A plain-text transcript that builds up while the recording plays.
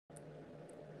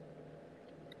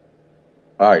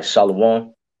All right,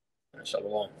 Shalom.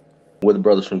 Shalom. We're the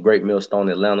brothers from Great Millstone,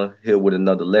 Atlanta, here with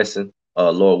another lesson.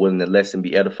 Lord willing, the lesson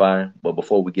be edifying. But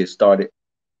before we get started,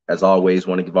 as always,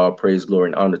 want to give all praise, glory,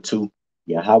 and honor to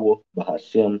Yahweh,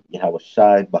 Bahashem, Yahweh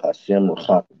Shai, Bahashem,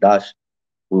 Ruach Dash.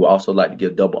 We would also like to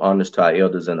give double honors to our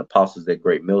elders and apostles at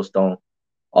Great Millstone.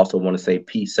 Also want to say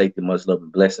peace, safety, much love,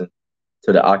 and blessing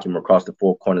to the Akim across the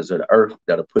four corners of the earth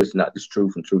that are pushing out this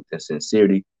truth and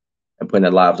sincerity and putting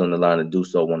their lives on the line to do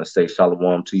so. I want to say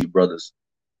shalom to you, brothers.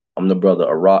 I'm the brother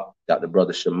Arak, got the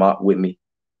brother Shamat with me.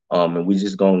 And we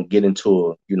just gonna get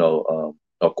into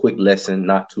a quick lesson,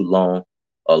 not too long.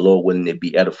 Lord willing, it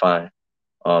be edifying.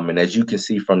 And as you can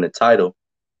see from the title,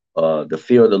 the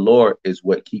fear of the Lord is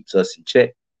what keeps us in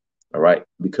check. All right,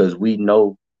 because we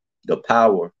know the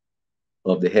power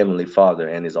of the Heavenly Father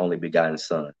and His only begotten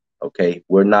Son. Okay,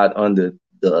 we're not under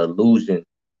the illusion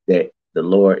that the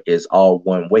Lord is all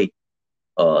one way.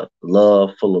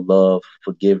 Love, full of love,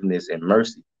 forgiveness, and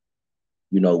mercy.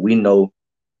 We know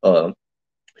to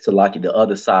like the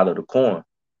other side of the coin.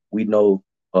 We know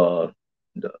the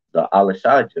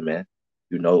Alashajah, man.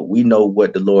 We know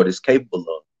what the Lord is capable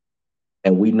of,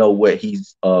 and we know what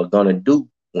He's gonna do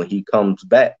when He comes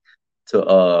back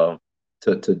to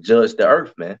judge the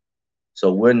earth, man.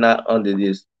 So we're not under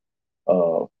this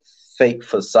uh fake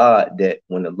facade that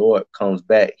when the Lord comes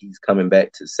back, He's coming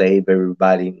back to save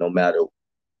everybody, no matter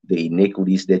the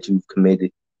iniquities that you've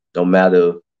committed, no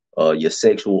matter your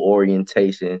sexual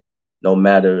orientation, no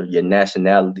matter your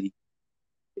nationality.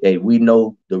 Hey, we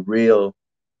know the real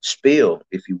spill,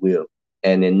 if you will.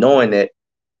 And in knowing that,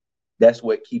 that's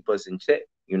what keep us in check.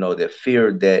 The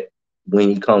fear that when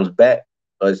He comes back,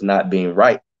 us not being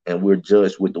right and we're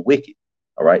judged with the wicked.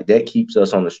 All right. That keeps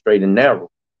us on the straight and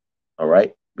narrow. All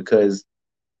right. Because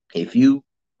if you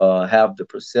have the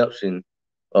perception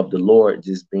of the Lord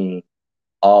just being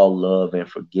all love and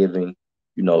forgiving,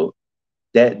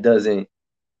 that doesn't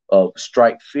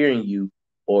strike fear in you,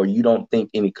 or you don't think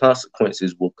any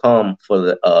consequences will come for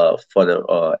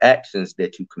the actions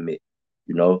that you commit.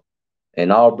 You know,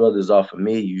 and all brothers are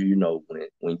familiar.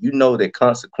 When you know that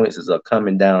consequences are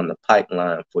coming down the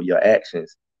pipeline for your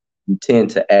actions, you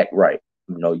tend to act right.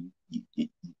 You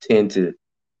tend to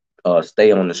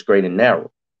stay on the straight and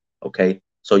narrow. Okay,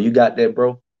 so you got that,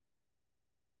 bro?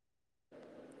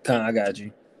 I got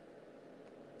you.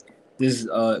 This is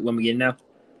when we get now.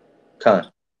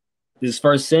 Con. This is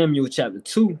First Samuel chapter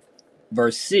 2,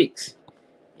 verse 6.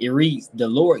 It reads, "The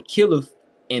Lord killeth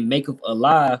and maketh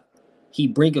alive; He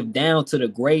bringeth down to the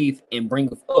grave and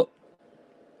bringeth up."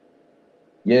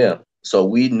 Yeah. So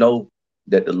we know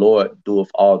that the Lord doeth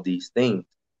all these things.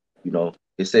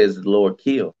 It says the Lord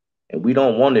kill, and we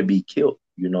don't want to be killed.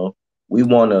 We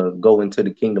want to go into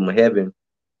the kingdom of heaven,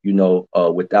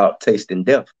 without tasting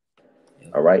death.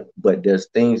 All right. But there's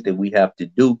things that we have to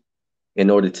do in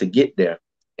order to get there.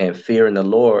 And fearing the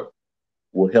Lord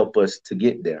will help us to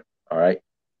get there. All right.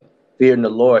 Fearing the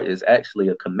Lord is actually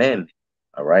a commandment.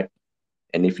 All right.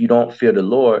 And if you don't fear the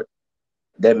Lord,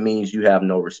 that means you have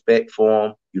no respect for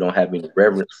Him. You don't have any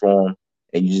reverence for Him.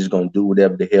 And you're just going to do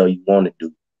whatever the hell you want to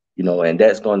do. And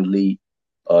that's going to lead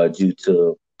you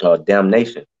to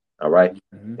damnation. All right.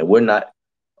 Mm-hmm. And we're not,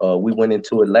 we went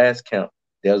into it last count.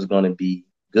 There's going to be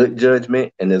good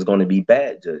judgment and there's going to be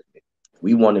bad judgment.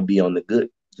 We want to be on the good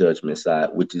judgment side,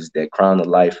 which is that crown of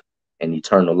life and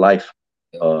eternal life,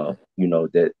 that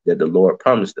the Lord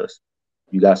promised us.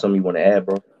 You got something you want to add,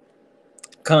 bro?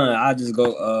 I just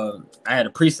go. I had a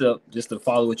precept just to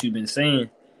follow what you've been saying.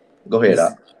 Go ahead,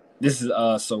 Doc. This is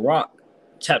Sirach,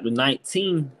 chapter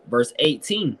 19, verse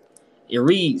 18. It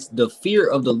reads, "The fear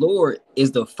of the Lord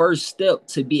is the first step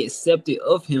to be accepted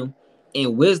of Him,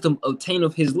 and wisdom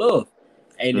obtaineth His love."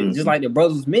 And just like the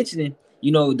brothers mentioning,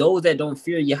 those that don't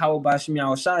fear Yahweh Bashim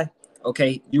Yahushai,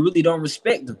 okay, you really don't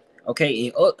respect them.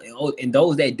 Okay, and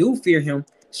those that do fear Him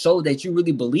show that you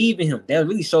really believe in Him. That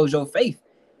really shows your faith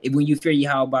when you fear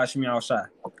Yahweh Bashim Yahushai.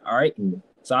 All right.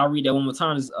 So I'll read that one more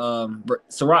time. It's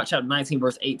Sirach chapter 19,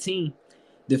 verse 18.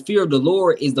 "The fear of the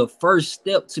Lord is the first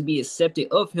step to be accepted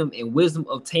of Him, and wisdom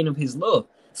obtain of His love."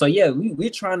 So yeah, we're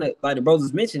trying to, like the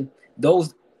brothers mentioned,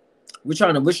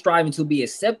 we're striving to be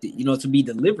accepted, to be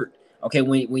delivered. Okay,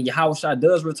 when Yahweh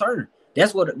does return,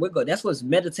 that's what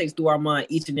meditates through our mind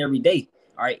each and every day.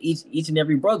 All right, each and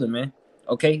every brother, man.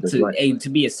 Okay, to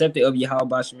be accepted of Yahweh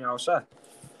Bashim Yahushai.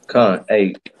 Con,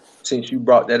 hey, since you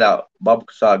brought that out, Baba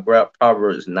Kasha, grab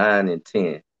Proverbs 9 and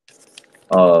 10.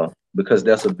 Because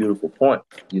that's a beautiful point,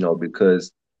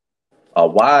 because a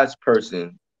wise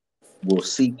person will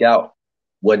seek out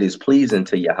what is pleasing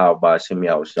to Yahweh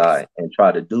Bashim and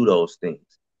try to do those things.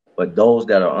 But those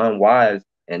that are unwise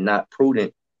and not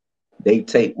prudent, they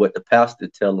take what the pastor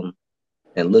tell them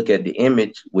and look at the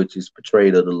image which is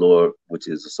portrayed of the Lord, which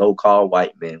is a so-called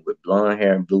white man with blonde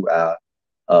hair and blue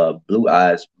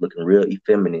eyes, looking real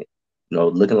effeminate,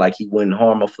 looking like he wouldn't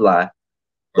harm a fly.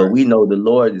 But we know the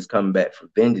Lord is coming back for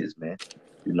vengeance, man.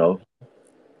 We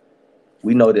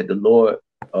know that the Lord,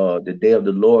 the day of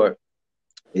the Lord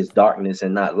is darkness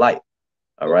and not light.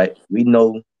 All right. We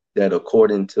know that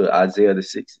according to Isaiah the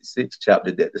 66th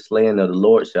chapter, that the slaying of the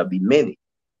Lord shall be many,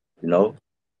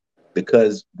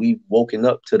 because we've woken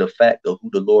up to the fact of who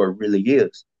the Lord really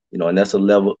is, and that's a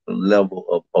level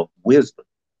of wisdom.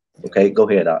 Okay, go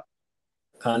ahead, Doc.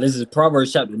 This is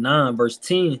Proverbs chapter 9, verse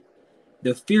 10.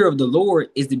 The fear of the Lord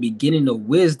is the beginning of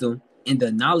wisdom, and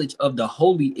the knowledge of the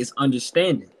holy is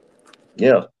understanding.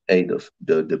 Yeah. Hey,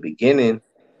 the beginning,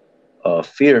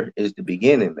 fear is the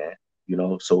beginning, man.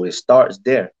 So it starts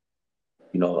there.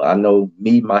 I know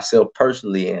me, myself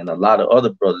personally, and a lot of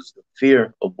other brothers, the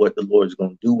fear of what the Lord is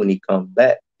going to do when he comes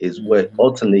back is what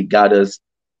ultimately got us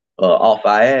off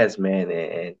our ass, man,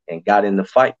 and got in the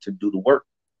fight to do the work,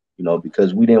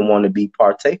 because we didn't want to be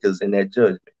partakers in that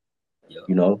judgment.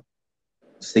 Yep.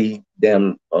 See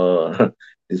them,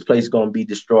 this place going to be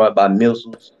destroyed by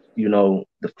missiles, the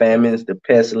famines, the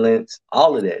pestilence,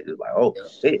 all of that. It's like, oh,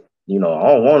 shit, I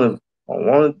don't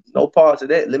want no parts of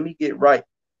that. Let me get right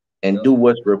and do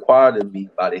what's required of me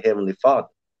by the Heavenly Father.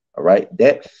 All right.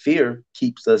 That fear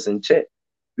keeps us in check.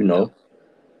 We know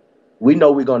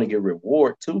we're going to get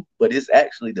reward too, but it's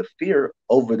actually the fear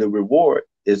over the reward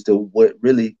is what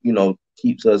really,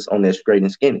 keeps us on that straight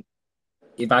and skinny.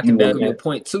 If I can back up your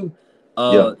point too,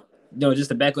 just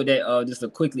to back up that, just to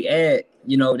quickly add,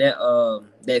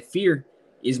 that fear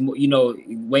is,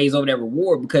 weighs over that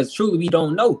reward, because truly we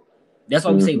don't know. That's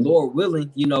why we say, Lord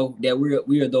willing, that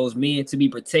we are those men to be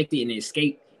protected and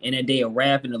escape in that day of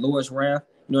wrath and the Lord's wrath.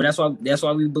 That's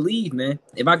why we believe, man.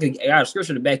 If I got a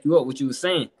scripture to back you up, what you were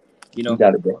saying, You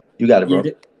got it, bro. You got it, bro.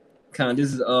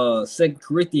 This is 2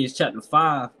 Corinthians chapter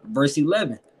 5, verse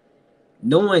 11.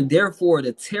 Knowing therefore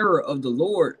the terror of the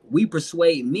Lord, we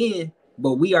persuade men,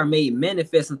 but we are made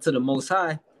manifest unto the Most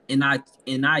High, and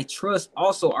I trust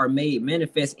also are made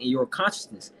manifest in your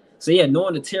consciousness. So yeah,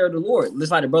 knowing the terror of the Lord,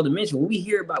 just like the brother mentioned, when we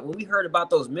heard about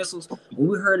those missiles, when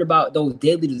we heard about those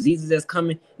deadly diseases that's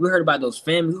coming, we heard about those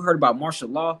famines, we heard about martial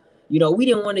law. We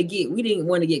didn't want to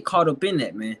get caught up in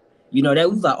that, man. That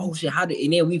was like, oh shit,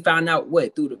 and then we found out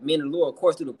through the men of the Lord, of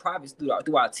course, through the prophets, through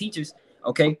our teachers,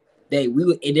 okay,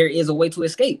 that there is a way to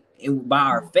escape, and by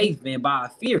our faith, man, by our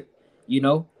fear,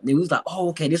 then we was like, oh,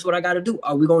 okay, this is what I got to do.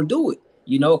 Are we gonna do it?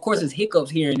 Of course, there's hiccups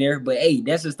here and there, but hey,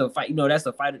 that's just the fight. That's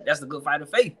the fight. That's the good fight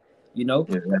of faith.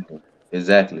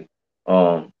 Exactly.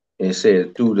 It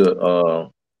said through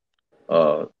the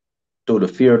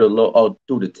fear of the Lord,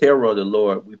 through the terror of the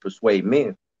Lord, we persuade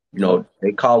men.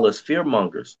 They call us fear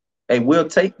mongers. Hey, we'll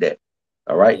take that.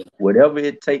 All right. Yeah. Whatever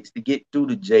it takes to get through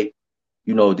the Jake,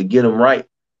 to get them right.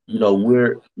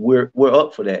 We're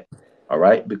up for that. All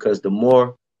right. Because the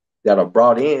more that are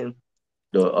brought in,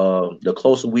 the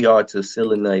closer we are to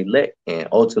sealing the elect and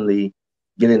ultimately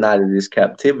getting out of this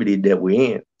captivity that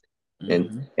we're in.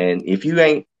 And if you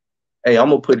ain't, hey, I'm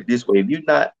gonna put it this way: if you're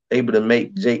not able to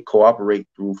make Jake cooperate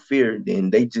through fear,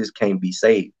 then they just can't be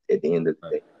saved at the end of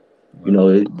the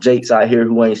day. Jake's out here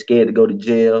who ain't scared to go to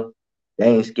jail. They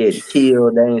ain't scared to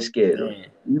kill. They ain't scared.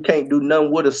 You can't do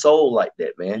nothing with a soul like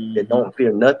that, man. That don't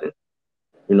fear nothing.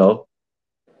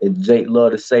 And Jake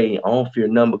love to say, I don't fear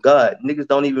none but God. Niggas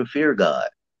don't even fear God.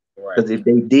 Because if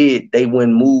they did, they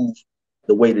wouldn't move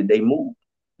the way that they move.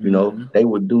 They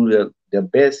would do their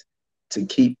best to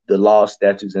keep the law,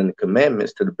 statutes, and the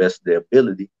commandments to the best of their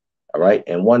ability. All right.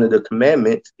 And one of the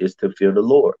commandments is to fear the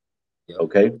Lord.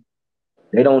 Okay.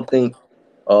 They don't think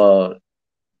that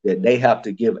they have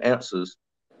to give answers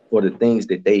for the things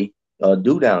that they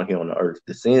do down here on the earth,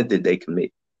 the sins that they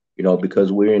commit,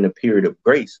 because we're in a period of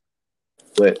grace.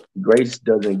 But grace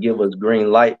doesn't give us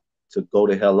green light to go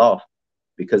the hell off,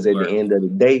 because at the end of the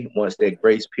day, once that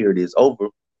grace period is over,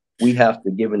 we have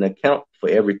to give an account for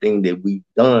everything that we've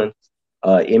done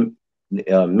in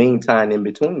meantime, in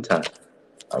between time.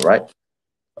 All right.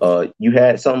 You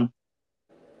had some.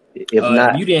 If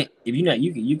not, if you not,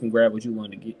 you can grab what you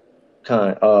want to get.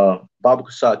 Baba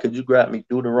Kashad, could you grab me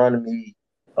Deuteronomy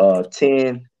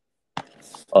 10?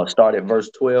 Start at verse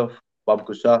 12. Baba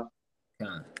Kashad.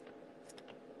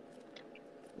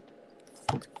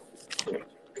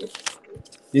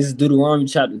 This is Deuteronomy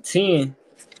chapter 10,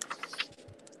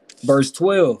 verse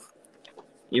 12.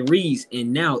 It reads,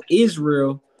 and now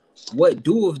Israel, what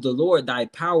doeth the Lord thy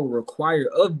power require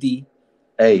of thee?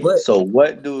 So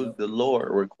what do the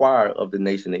Lord require of the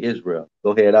nation of Israel?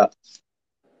 Go ahead up.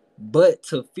 but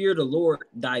to fear the Lord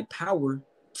thy power,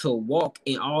 to walk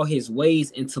in all his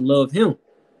ways and to love him.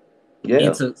 And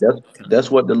Yeah, to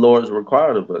that's what the Lord is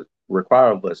require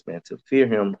of us, man, to fear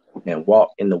him and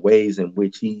walk in the ways in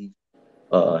which he's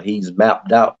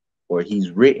mapped out or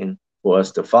he's written for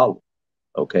us to follow.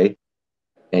 Okay.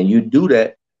 And you do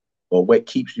that, or what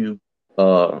keeps you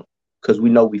because we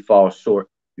know we fall short,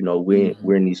 you know,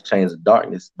 we're in these chains of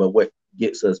darkness, but what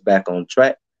gets us back on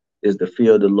track is the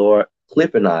fear of the Lord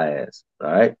clipping our ass,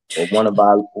 all right, or one of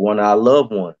our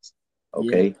loved ones, yeah.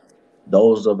 okay,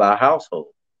 those of our household,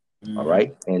 all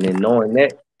right, and then knowing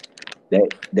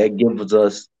that gives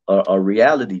us a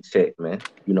reality check, man,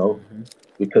 you know,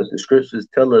 because the scriptures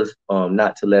tell us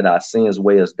not to let our sins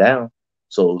weigh us down.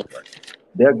 So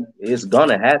there, it's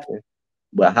gonna happen,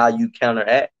 but how you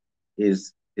counteract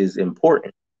is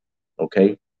important.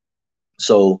 Okay,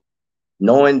 so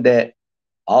knowing that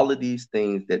all of these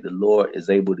things that the Lord is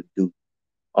able to do,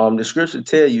 the scripture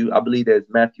tell you, I believe that's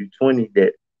Matthew 20,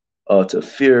 that to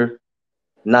fear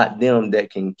not them that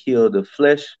can kill the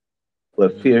flesh,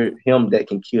 but fear him that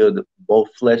can kill both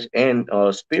flesh and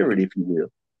spirit, if you will.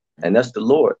 And that's the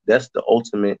Lord. That's the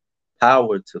ultimate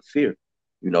power to fear.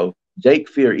 You know, Jake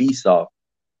feared Esau,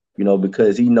 you know,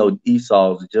 because he know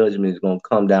Esau's judgment is gonna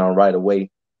come down right away.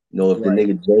 You know, if the Right.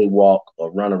 nigga jaywalk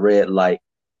or run a red light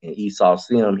and Esau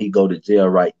see him, he go to jail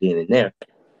right then and there.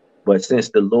 But since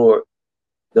the Lord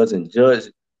doesn't judge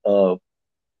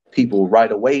people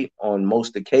right away on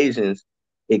most occasions,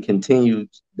 it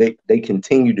continues. They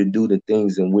continue to do the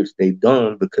things in which they've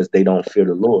done because they don't fear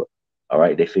the Lord. All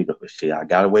right, they figure, well, shit, I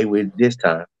got away with it this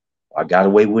time. I got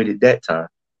away with it that time.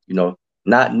 You know,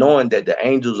 not knowing that the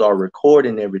angels are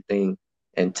recording everything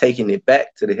and taking it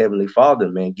back to the Heavenly Father,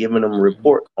 man, giving them a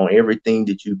report on everything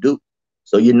that you do.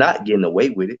 So you're not getting away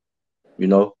with it. You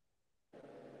know,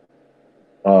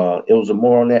 it was a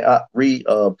more on that. Read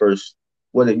verse.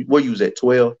 What you was at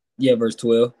 12? Yeah, verse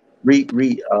 12. Read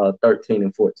 13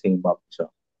 and 14 about the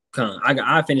show.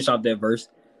 I finish off that verse.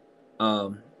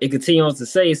 It continues to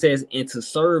say, it says, and to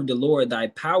serve the Lord thy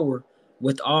power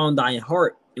with all thy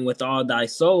heart and with all thy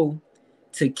soul,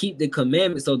 to keep the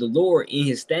commandments of the Lord in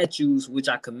his statutes, which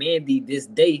I command thee this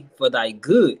day for thy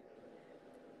good.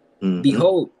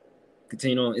 Behold,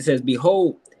 continue on. It says,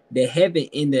 behold, the heaven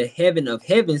in the heaven of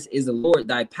heavens is the Lord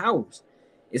thy powers.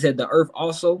 It said the earth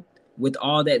also with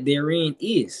all that therein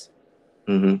is.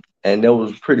 And that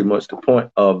was pretty much the point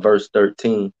of verse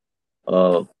 13.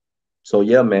 So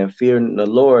yeah, man, fearing the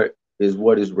Lord is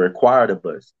what is required of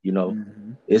us. You know,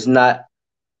 it's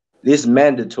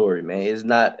mandatory, man. It's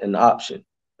not an option.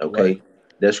 Okay. Right.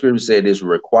 That scripture said it's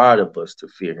required of us to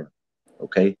fear him.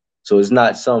 Okay. So it's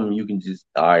not something you can just,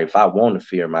 all right, if I want to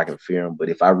fear him, I can fear him. But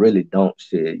if I really don't,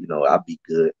 shit, you know, I'll be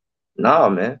good. Nah,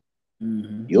 man.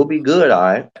 You'll be good, all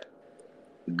right.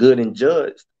 Good and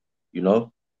judged, you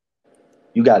know.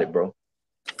 You got it, bro.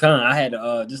 I had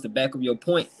just to back up your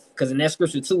point, because in that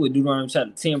scripture too, with Deuteronomy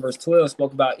chapter 10, verse 12,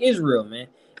 spoke about Israel, man.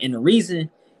 And the reason,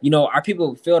 our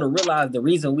people fail to realize the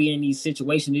reason we in these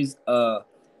situations is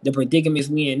the predicaments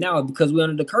we in now, because we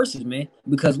under the curses, man.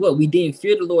 Because what we didn't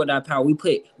fear the Lord, that power. We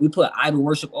put idol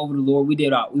worship over the Lord.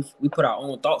 We put our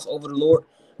own thoughts over the Lord.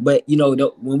 But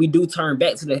when we do turn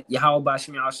back to the Yahweh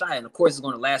Bashim Shai, and of course it's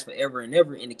going to last forever and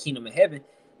ever in the kingdom of heaven,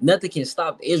 nothing can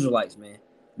stop the Israelites, man.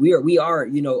 We are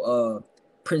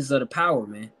princes of the power,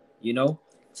 man.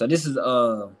 So this is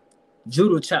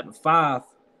Judah chapter 5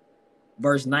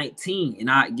 verse 19,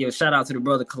 and I give a shout out to the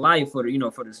brother Kalaya for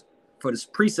the for this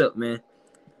precept, man.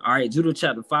 All right, Judah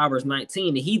chapter 5 verse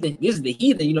 19, the heathen, this is the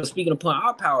heathen, speaking upon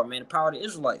our power, man, the power of the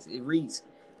Israelites. It reads,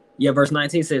 verse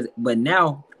 19 says, but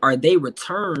now are they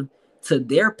returned to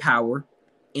their power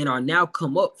and are now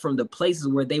come up from the places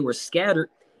where they were scattered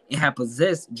and have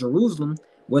possessed Jerusalem,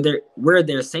 where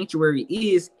their sanctuary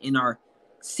is, and are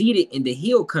seated in the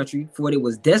hill country, for it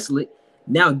was desolate.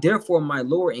 Now, therefore, my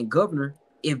Lord and governor,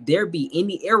 if there be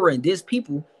any error in this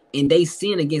people, and they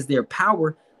sin against their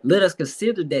power, let us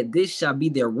consider that this shall be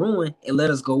their ruin, and let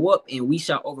us go up, and we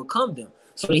shall overcome them.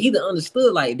 So the heathen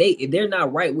understood, like, if they're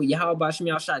not right with Yahweh Bashim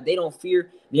Yahshua, they don't fear,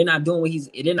 they're not doing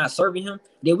they're not serving him,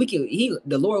 then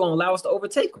the Lord will allow us to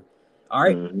overtake them. All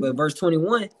right. But verse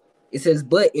 21, it says,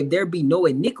 but if there be no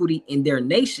iniquity in their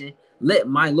nation, let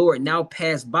my Lord now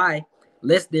pass by,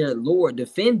 lest their Lord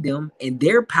defend them, and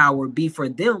their power be for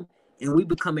them, and we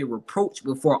become a reproach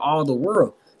before all the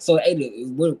world. So, hey,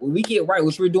 when we get right,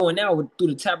 which we're doing now through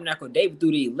the tabernacle of David,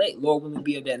 through the elect, Lord, when we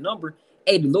be of that number,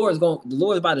 hey, the Lord is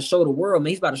about to show the world, man.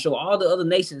 He's about to show all the other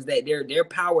nations that their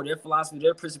power, their philosophy,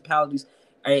 their principalities,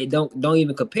 hey, don't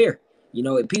even compare.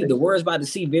 The world's about to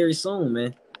see very soon,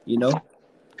 man.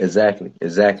 Exactly.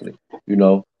 You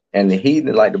know, And the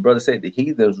heathen, like the brother said, the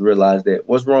heathens realized that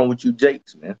what's wrong with you,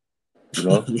 Jakes, man? You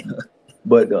know. Yeah.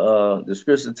 But the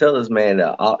scripture tells us, man,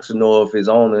 that ox know of his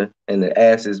owner and the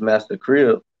ass his master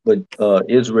crib, but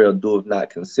Israel doeth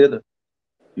not consider,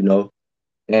 you know.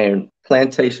 And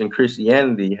plantation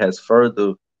Christianity has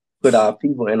further put our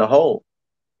people in a hole,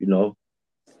 you know.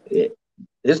 It,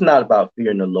 it's not about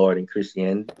fearing the Lord in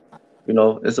Christianity, you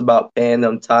know. It's about paying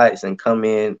them tithes and come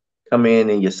in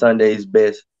your Sunday's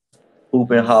best,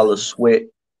 hoop and holler, sweat,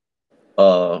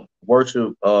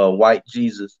 worship white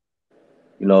Jesus,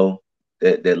 you know,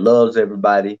 that loves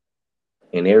everybody,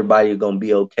 and everybody is going to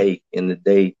be okay in the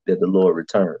day that the Lord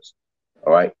returns.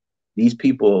 All right. These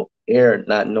people err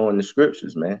not knowing the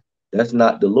scriptures, man. That's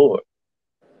not the Lord.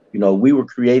 You know, we were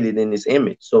created in his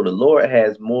image. So the Lord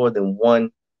has more than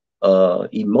one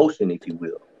emotion, if you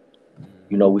will.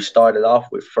 You know, we started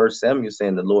off with First Samuel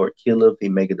saying the Lord killeth, he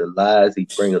maketh alive, he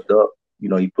bringeth up, you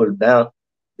know, he put it down.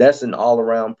 That's an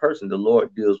all-around person. The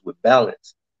Lord deals with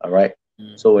balance. All right.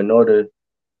 So in order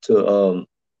to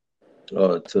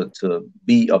to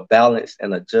be a balanced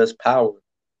and a just power,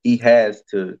 he has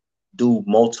to do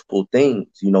multiple things.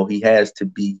 You know, he has to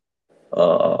be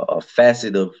a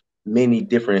facet of many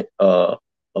different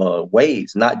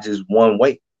ways, not just one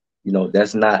way. You know,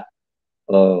 that's not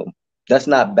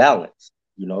balance.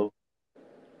 You know,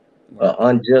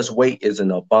 unjust weight is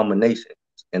an abomination,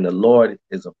 and the Lord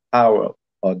is a power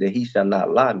that he shall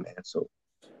not lie, man. So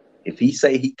if he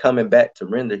say he coming back to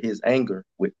render his anger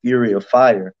with fury of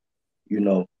fire, you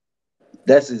know,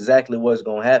 that's exactly what's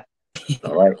gonna happen.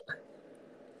 All right.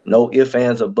 No ifs,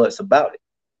 ands, or buts about it.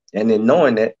 And then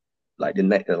knowing that, like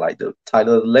the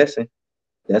title of the lesson,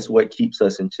 that's what keeps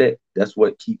us in check. That's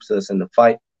what keeps us in the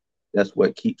fight. That's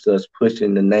what keeps us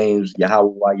pushing the names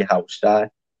Yahweh, Yahweh Shai,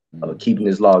 keeping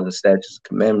his laws and statutes and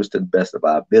commandments to the best of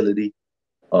our ability,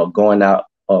 going out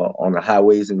on the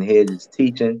highways and hedges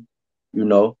teaching. You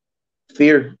know,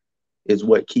 fear is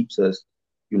what keeps us,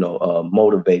 you know,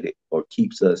 motivated, or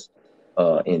keeps us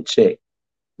in check.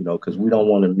 You know, because we don't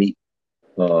want to meet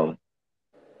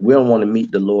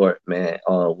the Lord, man,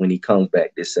 when he comes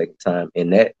back this second time.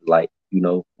 And that, like, you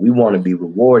know, we want to be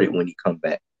rewarded when he come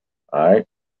back. All right.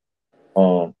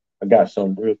 I got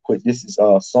some real quick. This is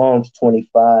Psalms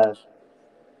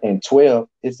 25:12.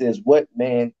 It says, "What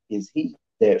man is he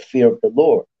that feareth the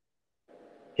Lord?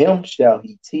 Him shall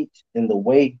he teach in the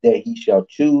way that he shall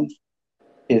choose.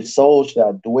 His soul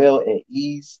shall dwell at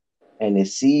ease, and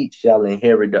his seed shall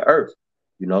inherit the earth."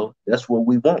 You know, that's what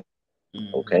we want.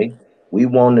 Okay. We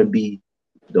want to be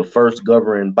the first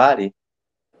governing body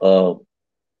of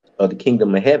the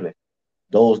kingdom of heaven,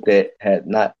 those that had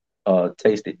not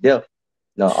tasted death.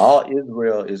 Now, all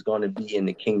Israel is going to be in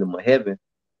the kingdom of heaven,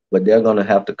 but they're going to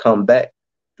have to come back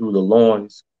through the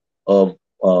loins of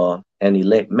an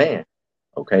elect man.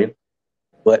 Okay.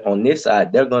 But on this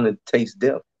side, they're going to taste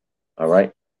death. All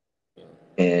right.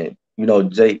 And, you know,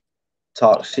 Jake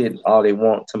talk shit all they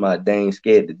want to my they ain't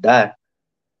scared to die.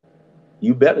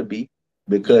 You better be,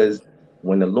 because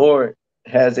when the Lord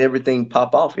has everything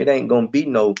pop off, it ain't going to be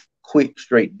no quick,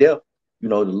 straight death. You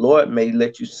know, the Lord may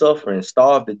let you suffer and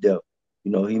starve to death.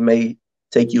 You know, he may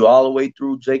take you all the way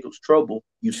through Jacob's trouble.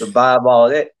 You survive all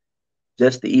that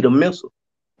just to eat a missile.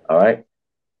 All right.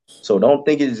 So don't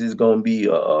think it's just going to be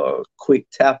a quick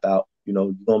tap out. You know,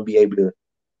 you're going to be able to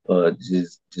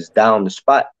just down the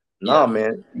spot. Nah,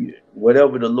 man,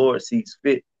 whatever the Lord sees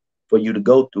fit for you to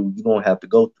go through, you're going to have to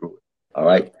go through it. All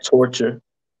right. Torture,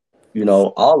 you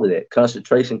know, all of that.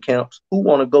 Concentration camps. Who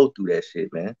want to go through that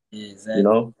shit, man? Exactly. You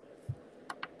know,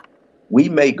 we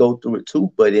may go through it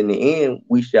too, but in the end,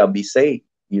 we shall be saved,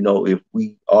 you know, if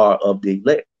we are of the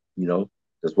elect. You know,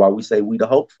 that's why we say we the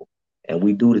hopeful, and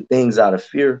we do the things out of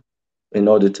fear in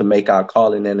order to make our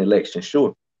calling and election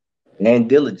sure, and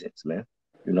diligence, man.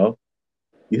 You know,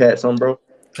 you had some, bro?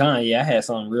 I had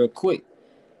something real quick.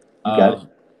 You got it.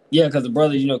 Yeah, because the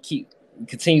brother, you know,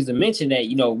 continues to mention that,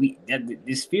 you know,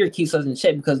 this fear keeps us in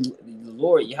check, because the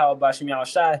Lord, Yahweh Bashim Yahweh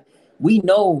Shai, we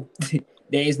know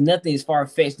there is nothing as far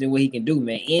fetched than what he can do,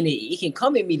 man. And it can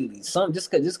come immediately. Some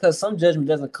just because some judgment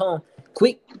doesn't come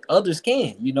quick, others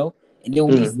can, you know. And then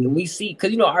when we see,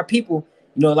 because, you know, our people,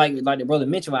 you know, like the brother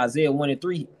mentioned, Isaiah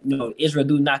 1:3, you know, Israel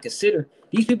do not consider.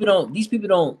 These people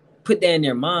don't put that in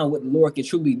their mind what the Lord can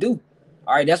truly do.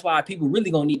 All right, that's why people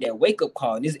really gonna need that wake up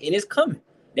call, and it's coming.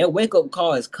 That wake up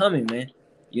call is coming, man.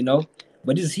 You know,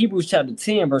 but this is Hebrews chapter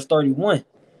 10, verse 31.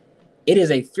 It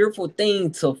is a fearful thing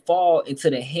to fall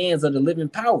into the hands of the living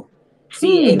power.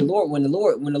 See, hey, the Lord, when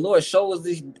the Lord shows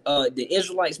the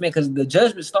Israelites, man, because the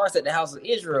judgment starts at the house of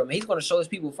Israel, man. He's gonna show his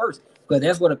people first, because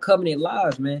that's where the covenant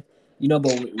lies, man. You know,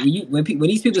 but when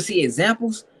these people see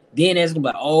examples, then it's gonna be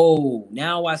like, oh,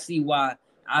 now I see why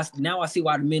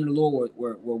the men of the Lord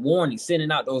were warning,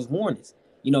 sending out those warnings,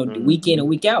 week in and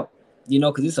week out,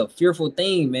 because it's a fearful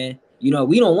thing, man. We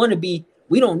don't want to be,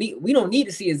 we don't need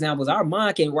to see examples. Our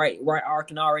mind can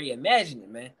can already imagine it,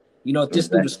 man.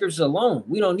 Just through the scriptures alone.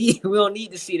 We don't need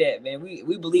to see that, man.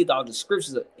 We believe all the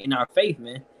scriptures in our faith,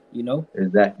 man.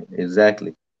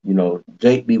 Exactly.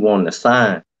 Jake be wanting to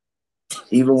sign.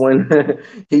 Even when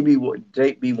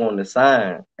Jake be wanting to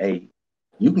sign, hey,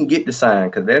 you can get the sign,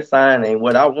 because that sign ain't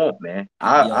what I want, man.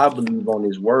 I believe on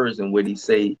his words and what he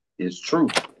say is true,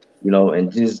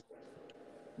 and just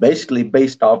basically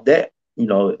based off that,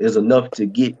 is enough to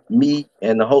get me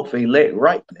and the hopeful elect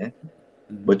right, man.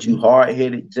 But you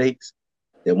hard-headed Jakes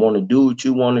that want to do what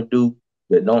you want to do,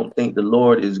 that don't think the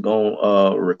Lord is going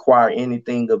to require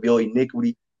anything of your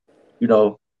iniquity,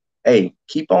 hey,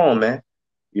 keep on, man.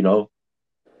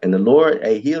 And the Lord,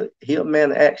 hey, he'll man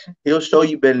of action. He'll show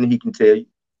you better than he can tell you,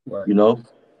 right.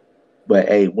 But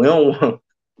hey, we don't want,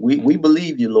 we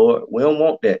believe you, Lord. We don't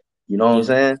want that. You know what I'm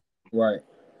saying? Right.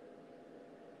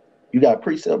 You got a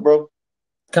precept, bro?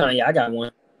 Yeah, I got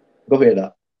one. Go ahead,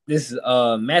 Doc. This is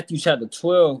Matthew chapter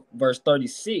 12, verse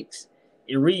 36.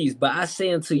 It reads, "But I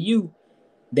say unto you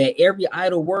that every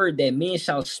idle word that men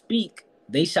shall speak,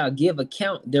 they shall give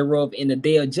account thereof in the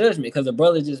day of judgment." Because the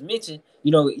brother just mentioned,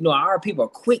 our people are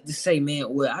quick to say,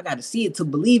 man, well, I got to see it to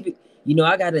believe it.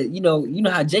 I got to,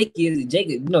 how Jake is.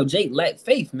 Jake lack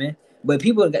faith, man. But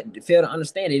people fail to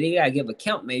understand it. They got to give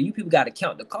account, man. You people got to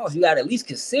count the cost. You got to at least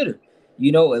consider,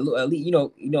 at least,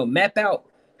 map out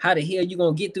how the hell you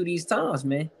going to get through these times,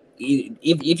 man.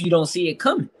 If you don't see it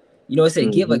coming, it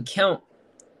said give account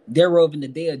thereof in the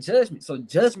day of judgment. So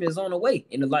judgment is on the way.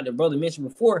 And like the brother mentioned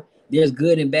before, there's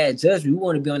good and bad judgment. We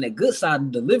want to be on that good side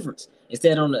of deliverance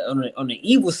instead on the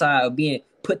evil side of being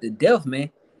put to death,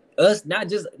 man. Us not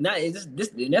this,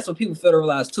 and that's what people fail to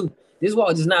realize too. This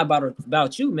war is just not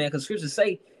about you, man, because scriptures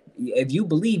say if you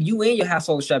believe, you and your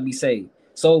household shall be saved.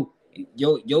 So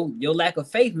your lack of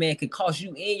faith, man, can cost you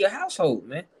and your household,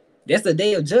 man. That's the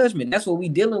day of judgment. That's what we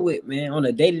dealing with, man, on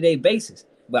a day-to-day basis.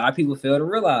 But our people fail to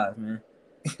realize, man.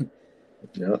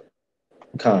 Yep.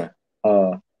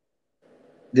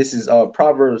 This is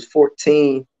Proverbs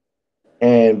 14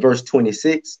 and verse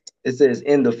 26. It says,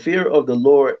 "In the fear of the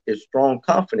Lord is strong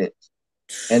confidence,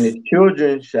 and his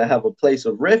children shall have a place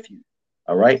of refuge."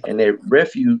 All right. And that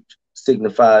refuge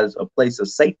signifies a place of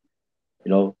safety.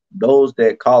 Those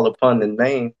that call upon the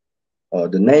name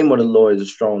of the Lord is a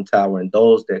strong tower, and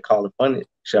those that call upon it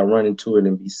shall run into it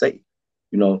and be safe.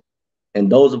 And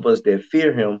those of us that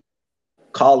fear him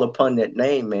call upon that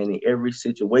name, man, in every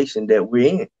situation that we're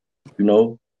in,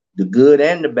 the good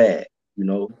and the bad.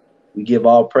 We give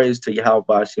all praise to Yahweh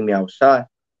Bashim Yahushai,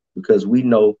 because we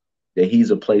know that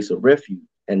he's a place of refuge,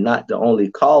 and not to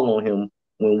only call on him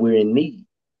when we're in need.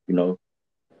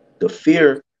 The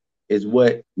fear is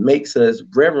what makes us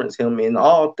reverence him in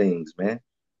all things, man.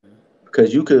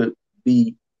 Because you could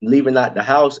be leaving out the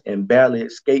house and barely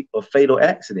escape a fatal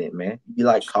accident, man. You'd be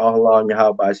like, call on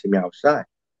Yahweh Bashim Yahushai,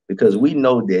 because we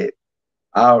know that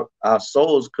our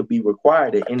souls could be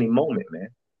required at any moment, man.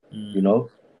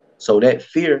 So that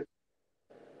fear,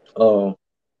 and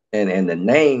the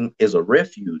name is a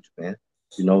refuge, man.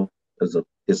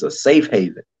 It's a safe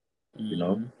haven.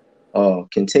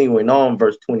 Continuing on,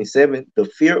 verse 27, "The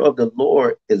fear of the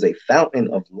Lord is a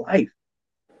fountain of life,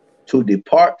 to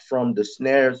depart from the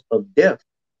snares of death."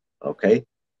 Okay,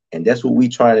 and that's what we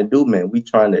trying to do, man. We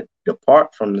trying to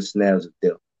depart from the snares of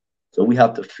death. So we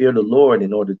have to fear the Lord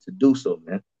in order to do so,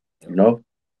 man.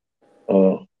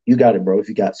 You got it, bro. If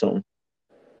you got something.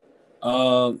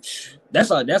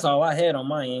 That's all I had on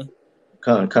my end.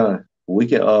 We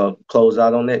can close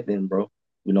out on that then, bro.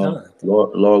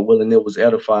 Lord willing, it was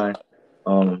edifying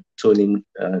to an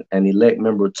elect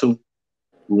member too.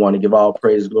 We want to give all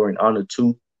praise, glory, and honor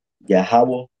to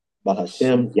Yahweh,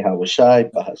 Bahashem, Yahweh Shai,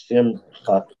 Bahashem,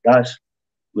 Chadash.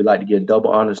 We'd like to give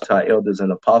double honors to our elders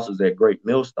and apostles at Great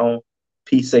Millstone.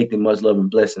 Peace, safety, much love,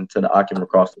 and blessing to the Akim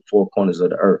across the four corners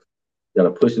of the earth that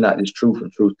are pushing out this truth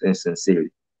and sincerity.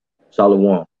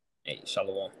 Shalom. Hey,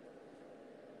 shalom.